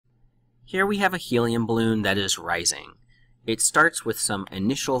Here we have a helium balloon that is rising. It starts with some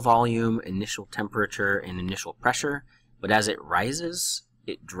initial volume, initial temperature, and initial pressure, but as it rises,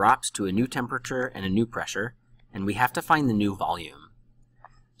 it drops to a new temperature and a new pressure, and we have to find the new volume.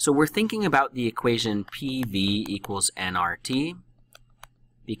 So we're thinking about the equation PV equals nRT,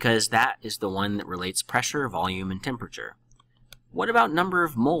 because that is the one that relates pressure, volume, and temperature. What about number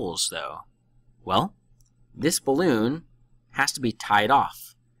of moles, though? Well, this balloon has to be tied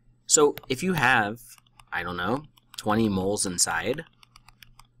off. So if you have, I don't know, 20 moles inside,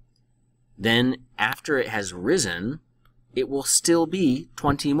 then after it has risen, it will still be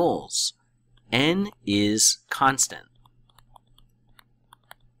 20 moles. N is constant.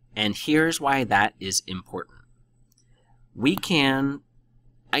 And here's why that is important. We can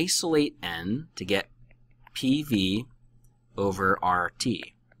isolate N to get PV over RT.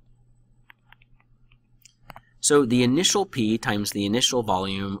 So the initial P times the initial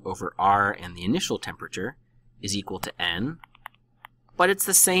volume over R and the initial temperature is equal to N, but it's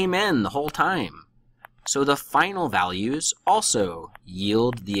the same N the whole time. So the final values also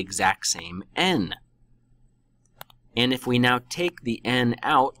yield the exact same N. And if we now take the N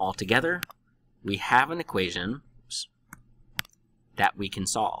out altogether, we have an equation that we can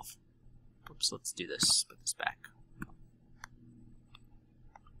solve. Oops, let's do this, put this back.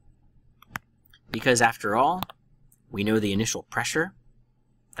 Because after all, we know the initial pressure.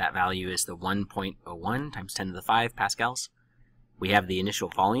 That value is the 1.01 times 10 to the 5 pascals. We have the initial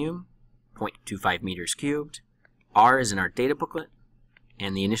volume, 0.25 meters cubed. R is in our data booklet.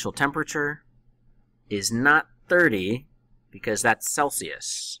 And the initial temperature is not 30 because that's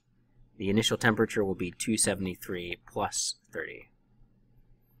Celsius. The initial temperature will be 273 plus 30.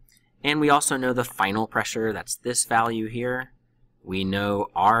 And we also know the final pressure, that's this value here. We know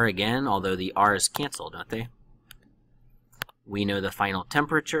R again, although the R is canceled, don't they? We know the final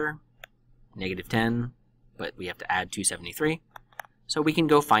temperature, -10, but we have to add 273. So we can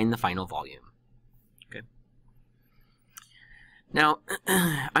go find the final volume. Okay. Now,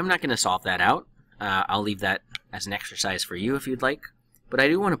 I'm not going to solve that out. I'll leave that as an exercise for you if you'd like. But I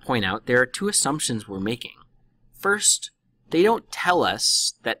do want to point out there are two assumptions we're making. First, they don't tell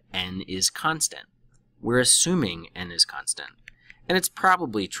us that N is constant. We're assuming N is constant. And it's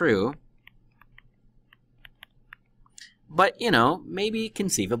probably true. But, you know, maybe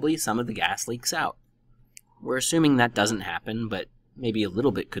conceivably some of the gas leaks out. We're assuming that doesn't happen, but maybe a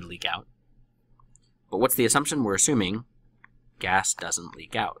little bit could leak out. But what's the assumption? We're assuming gas doesn't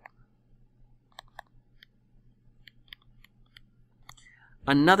leak out.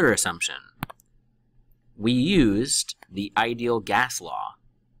 Another assumption. We used the ideal gas law,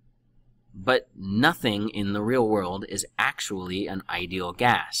 but nothing in the real world is actually an ideal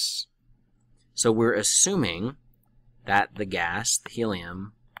gas. So we're assuming that the gas, the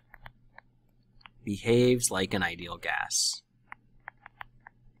helium, behaves like an ideal gas.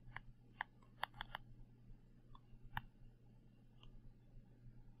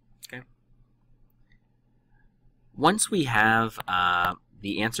 Okay. Once we have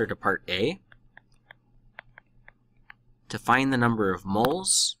the answer to part A, to find the number of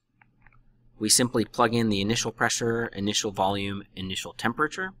moles, we simply plug in the initial pressure, initial volume, initial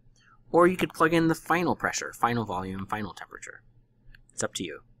temperature, or you could plug in the final pressure, final volume, final temperature. It's up to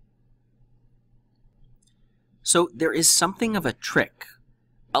you. So there is something of a trick.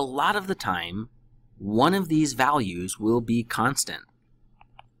 A lot of the time, one of these values will be constant.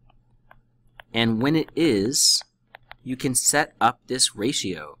 And when it is, you can set up this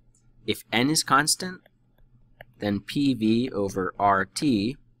ratio. If N is constant, then PV over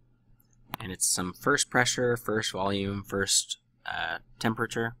RT, and it's some first pressure, first volume, first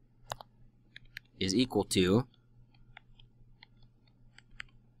temperature, is equal to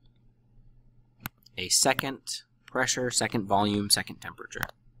a second pressure, second volume, second temperature.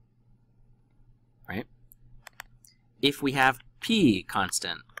 Right? If we have P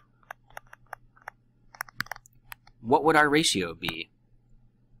constant, what would our ratio be?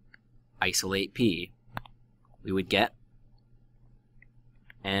 Isolate P. We would get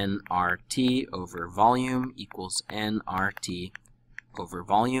nRT over volume equals nRT over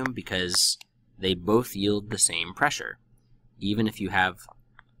volume because they both yield the same pressure, even if you have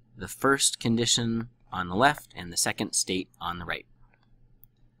the first condition on the left and the second state on the right.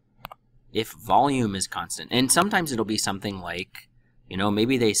 If volume is constant, and sometimes it'll be something like, you know,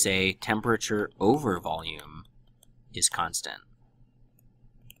 maybe they say temperature over volume is constant.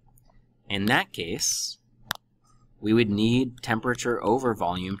 In that case, we would need temperature over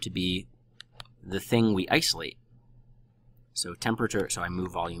volume to be the thing we isolate. So temperature, so I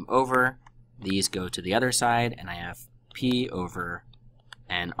move volume over, these go to the other side, and I have P over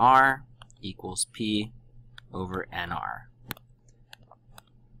NR equals P over NR.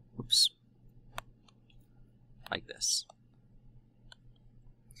 Oops. Like this.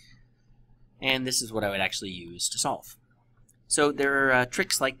 And this is what I would actually use to solve. So there are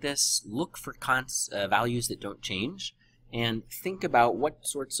tricks like this. Look for values that don't change, and think about what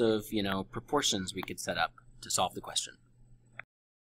sorts of proportions we could set up to solve the question.